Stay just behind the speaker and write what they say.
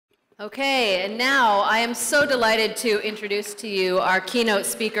Okay, and now I am so delighted to introduce to you our keynote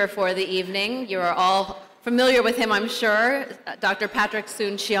speaker for the evening. You are all familiar with him, I'm sure, Dr. Patrick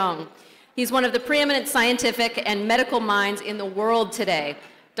Soon-Shiong. He's one of the preeminent scientific and medical minds in the world today.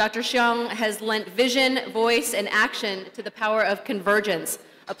 Dr. Shiong has lent vision, voice, and action to the power of convergence,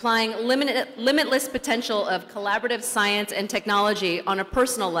 applying limitless potential of collaborative science and technology on a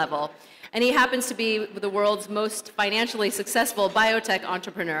personal level. And he happens to be the world's most financially successful biotech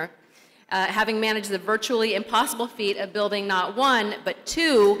entrepreneur, having managed the virtually impossible feat of building not one, but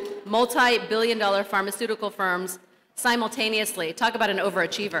two multi-billion-dollar pharmaceutical firms simultaneously. Talk about an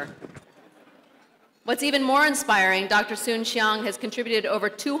overachiever. What's even more inspiring, Dr. Soon-Shiong has contributed over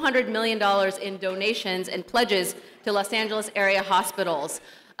 $200 million in donations and pledges to Los Angeles area hospitals.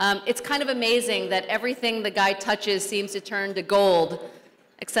 It's kind of amazing that everything the guy touches seems to turn to gold,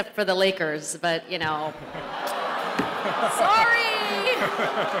 except for the Lakers, but you know. Sorry!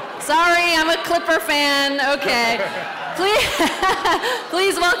 Sorry, I'm a Clipper fan. Okay.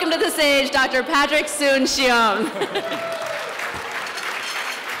 Please welcome to the stage Dr. Patrick Soon-Shiong.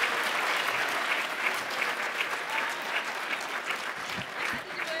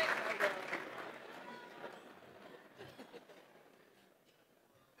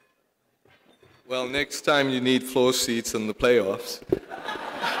 Well, next time you need floor seats in the playoffs.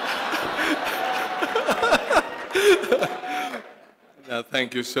 Now,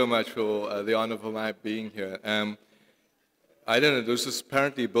 thank you so much for the honor for my being here. I don't know, this is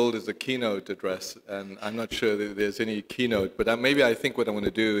apparently billed as a keynote address, and I'm not sure that there's any keynote, but maybe I think what I want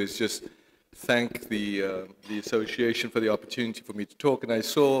to do is just thank the association for the opportunity for me to talk. And I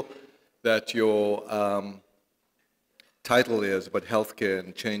saw that your title is about healthcare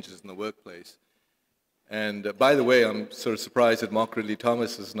and changes in the workplace. And by the way, I'm sort of surprised that Mark Ridley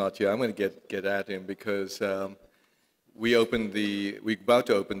Thomas is not here. I'm going to get at him because we're about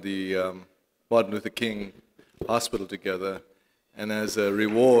to open the Martin Luther King Hospital together, and as a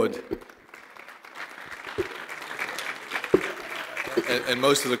reward, and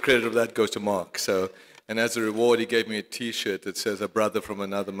most of the credit of that goes to Mark. So, and as a reward, he gave me a T-shirt that says "A brother from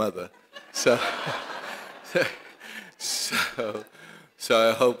another mother." So, so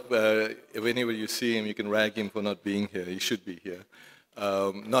I hope if anybody you see him, you can rag him for not being here. He should be here,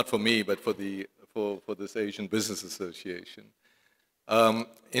 not for me, but for this Asian Business Association.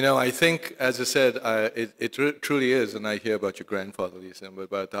 You know, I think, as I said, it truly is, and I hear about your grandfather, Lisa,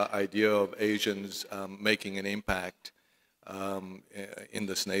 about the idea of Asians making an impact in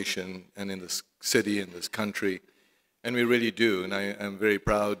this nation and in this city, in this country, and we really do, and I am very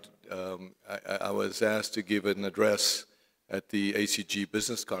proud. I was asked to give an address at the ACG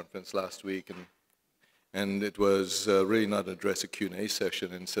Business Conference last week, and it was really not an address, a Q&A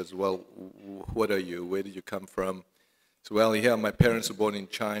session, and says, well, what are you? Where did you come from? So, well, here, my parents were born in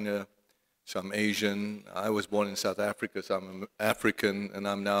China, so I'm Asian. I was born in South Africa, so I'm African, and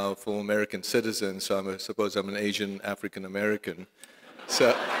I'm now a full American citizen, so I suppose I'm an Asian African-American.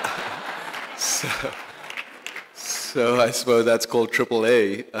 So I suppose that's called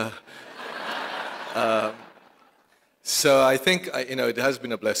AAA. So I think, you know, it has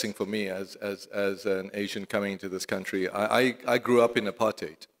been a blessing for me as an Asian coming into this country. I grew up in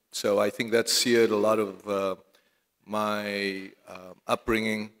apartheid, so I think that seared a lot of my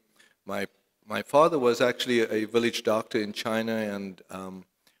upbringing. My father was actually a village doctor in China, and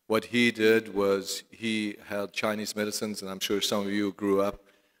what he did was he had Chinese medicines, and I'm sure some of you grew up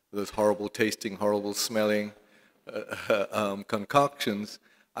with those horrible tasting, horrible smelling concoctions.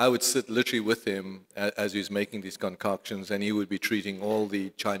 I would sit literally with him as he was making these concoctions, and he would be treating all the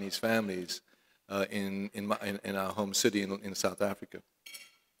Chinese families in our home city in South Africa.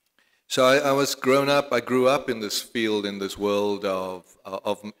 So I grew up in this field, in this world of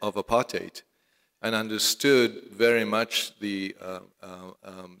apartheid, and understood very much the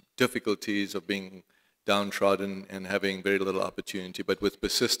difficulties of being downtrodden and having very little opportunity. But with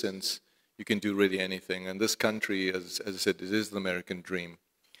persistence, you can do really anything. And this country, as I said, it is the American dream.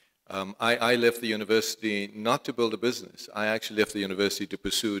 I left the university not to build a business. I actually left the university to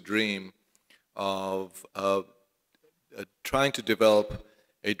pursue a dream of trying to develop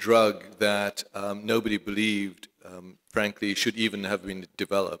a drug that nobody believed, frankly, should even have been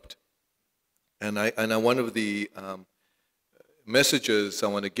developed. And one of the messages I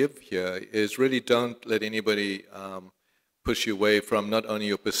want to give here is really don't let anybody push you away from not only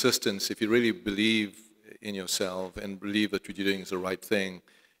your persistence. If you really believe in yourself and believe that what you're doing is the right thing,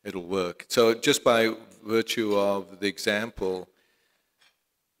 it'll work. So just by virtue of the example,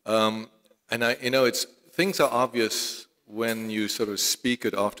 and you know, things are obvious when you sort of speak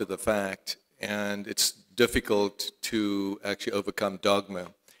it after the fact, and it's difficult to actually overcome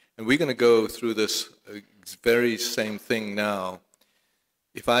dogma. And we're going to go through this very same thing now.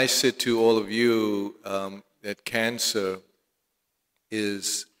 If I said to all of you that cancer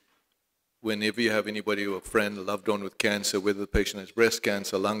is, whenever you have anybody or a friend, a loved one with cancer, whether the patient has breast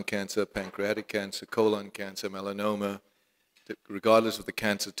cancer, lung cancer, pancreatic cancer, colon cancer, melanoma, regardless of the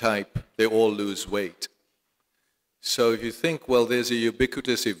cancer type, they all lose weight. So if you think, well, there's a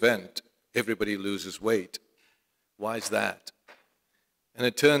ubiquitous event, everybody loses weight. Why is that? And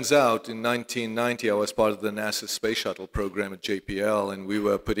it turns out in 1990, I was part of the NASA space shuttle program at JPL, and we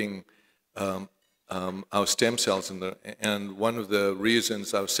were putting our stem cells in there. And one of the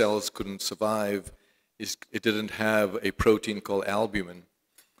reasons our cells couldn't survive is it didn't have a protein called albumin.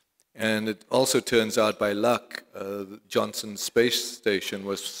 And it also turns out, by luck, Johnson Space Station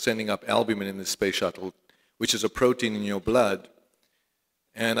was sending up albumin in the space shuttle, which is a protein in your blood.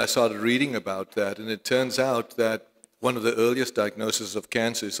 And I started reading about that, and it turns out that one of the earliest diagnoses of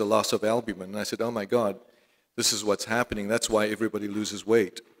cancer is the loss of albumin. And I said, oh my God, this is what's happening. That's why everybody loses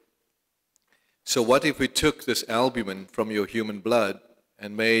weight. So what if we took this albumin from your human blood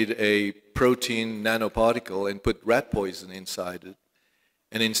and made a protein nanoparticle and put rat poison inside it,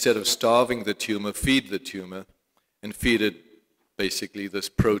 and instead of starving the tumor, feed the tumor, and feed it basically this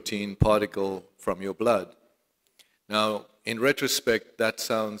protein particle from your blood? Now, in retrospect, that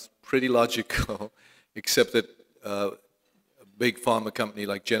sounds pretty logical, except that a big pharma company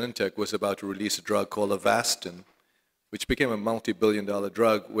like Genentech was about to release a drug called Avastin, which became a multi-billion-dollar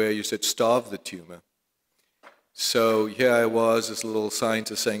drug where you said starve the tumor. So here I was, this little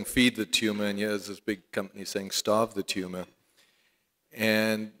scientist saying feed the tumor, and here's this big company saying starve the tumor.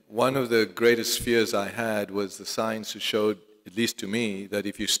 And one of the greatest fears I had was the science showed, at least to me, that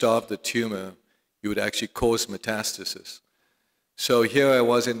if you starve the tumor, you would actually cause metastasis. So here I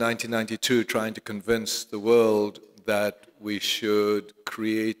was in 1992 trying to convince the world that we should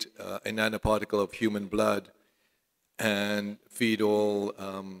create a nanoparticle of human blood and feed all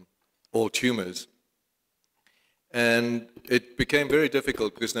tumors. And it became very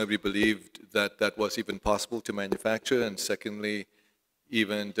difficult because nobody believed that that was even possible to manufacture, and secondly,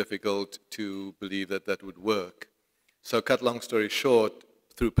 even difficult to believe that that would work. So cut long story short,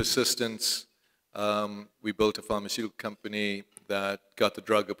 through persistence, we built a pharmaceutical company that got the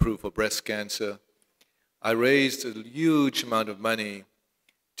drug approved for breast cancer. I raised a huge amount of money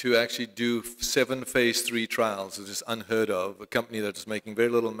to actually do 7 phase 3 trials. This is unheard of, a company that was making very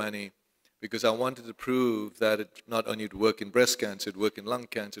little money, because I wanted to prove that it not only would work in breast cancer, it would work in lung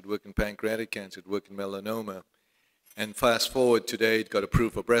cancer, it would work in pancreatic cancer, it would work in melanoma. And fast forward today, it got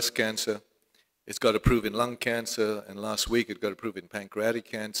approved for breast cancer, it's got approved in lung cancer, and last week it got approved in pancreatic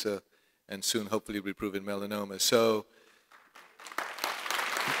cancer, and soon hopefully it will be approved in melanoma. So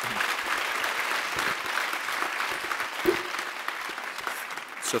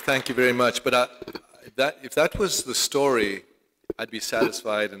thank you very much. But if that was the story, I'd be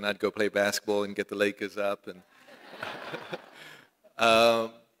satisfied and I'd go play basketball and get the Lakers up. And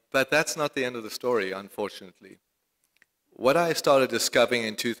but that's not the end of the story, unfortunately. What I started discovering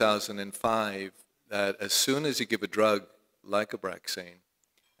in 2005, that as soon as you give a drug like Abraxane,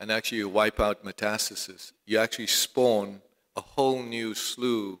 and actually you wipe out metastasis, you actually spawn a whole new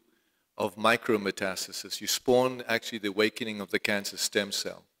slew of micrometastasis. You spawn actually the awakening of the cancer stem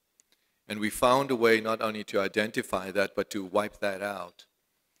cell. And we found a way not only to identify that, but to wipe that out.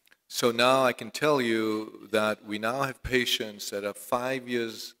 So now I can tell you that we now have patients that are 5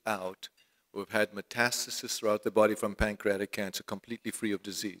 years out who have had metastasis throughout the body from pancreatic cancer, completely free of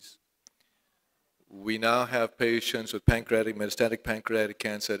disease. We now have patients with metastatic pancreatic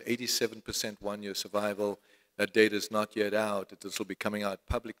cancer at 87% 1-year survival. That data is not yet out. This will be coming out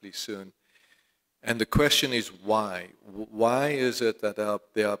publicly soon. And the question is why? Why is it that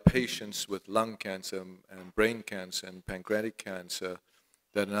there are patients with lung cancer and brain cancer and pancreatic cancer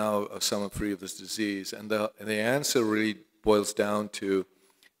that now are somewhat free of this disease? And the answer really boils down to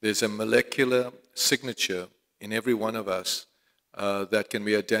there's a molecular signature in every one of us that can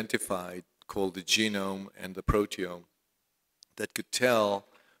be identified, called the genome and the proteome, that could tell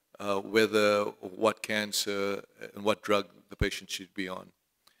what cancer and what drug the patient should be on.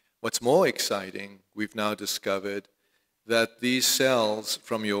 What's more exciting, we've now discovered that these cells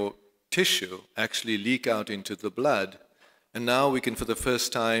from your tissue actually leak out into the blood, and now we can for the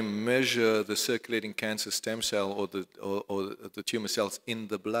first time measure the circulating cancer stem cell or the tumor cells in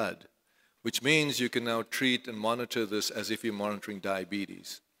the blood, which means you can now treat and monitor this as if you're monitoring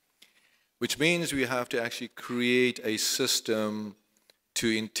diabetes, which means we have to actually create a system to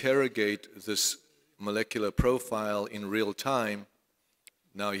interrogate this molecular profile in real time.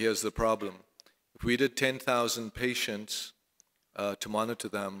 Now here's the problem. If we did 10,000 patients to monitor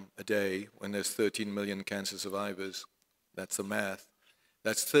them a day when there's 13 million cancer survivors. That's the math.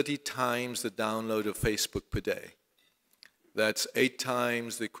 That's 30 times the download of Facebook per day. That's 8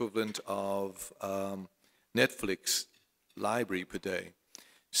 times the equivalent of Netflix library per day.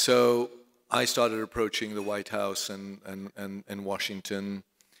 So I started approaching the White House and Washington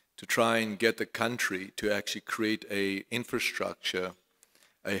to try and get the country to actually create a infrastructure,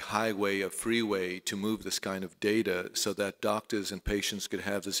 a highway, a freeway to move this kind of data so that doctors and patients could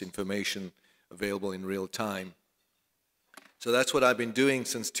have this information available in real time. So that's what I've been doing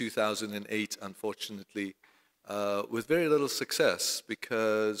since 2008, unfortunately, with very little success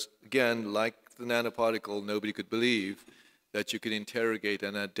because, again, like the nanoparticle, nobody could believe that you could interrogate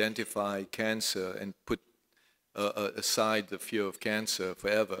and identify cancer and put aside the fear of cancer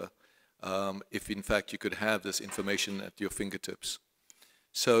forever if, in fact, you could have this information at your fingertips.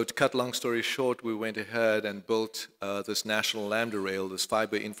 So to cut long story short, we went ahead and built this national lambda rail, this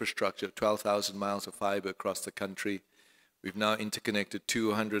fiber infrastructure, 12,000 miles of fiber across the country. We've now interconnected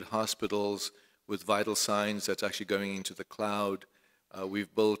 200 hospitals with vital signs that's actually going into the cloud.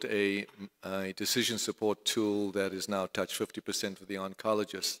 We've built a decision support tool that is now touched 50% of the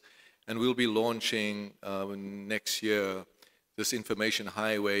oncologists. And we'll be launching next year this information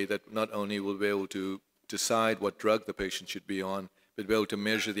highway that not only will be able to decide what drug the patient should be on, but be able to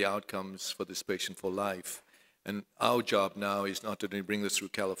measure the outcomes for this patient for life. And our job now is not to only bring this through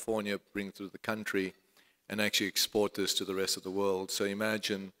California, bring it through the country, and actually export this to the rest of the world. So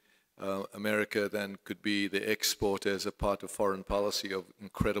imagine America then could be the exporter as a part of foreign policy of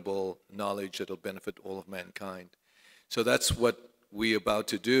incredible knowledge that will benefit all of mankind. So that's what we're about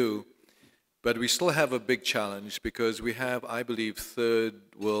to do. But we still have a big challenge because we have, I believe, third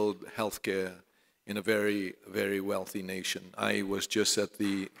world healthcare in a very, very wealthy nation. I was just at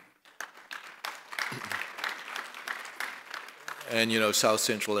the and you know, South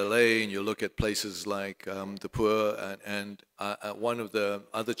Central LA, and you look at places like the poor, and one of the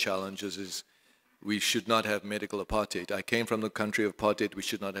other challenges is we should not have medical apartheid. I came from the country of apartheid. We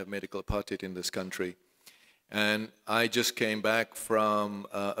should not have medical apartheid in this country. And I just came back from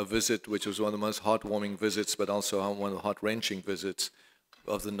a visit, which was one of the most heartwarming visits, but also one of the heart-wrenching visits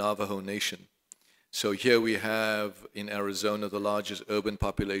of the Navajo Nation. So here we have in Arizona the largest urban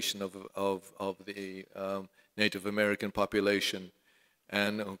population of the Native American population,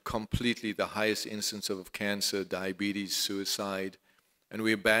 and completely the highest instance of cancer, diabetes, suicide, and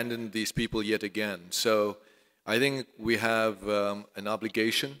we abandoned these people yet again. So I think we have an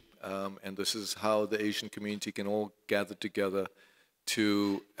obligation, and this is how the Asian community can all gather together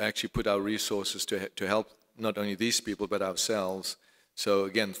to actually put our resources to help not only these people but ourselves. So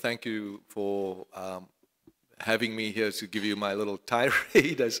again, thank you for having me here to give you my little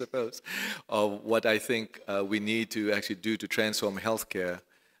tirade, I suppose, of what I think we need to actually do to transform healthcare.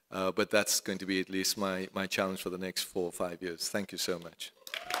 But that's going to be at least my challenge for the next 4 or 5 years. Thank you so much.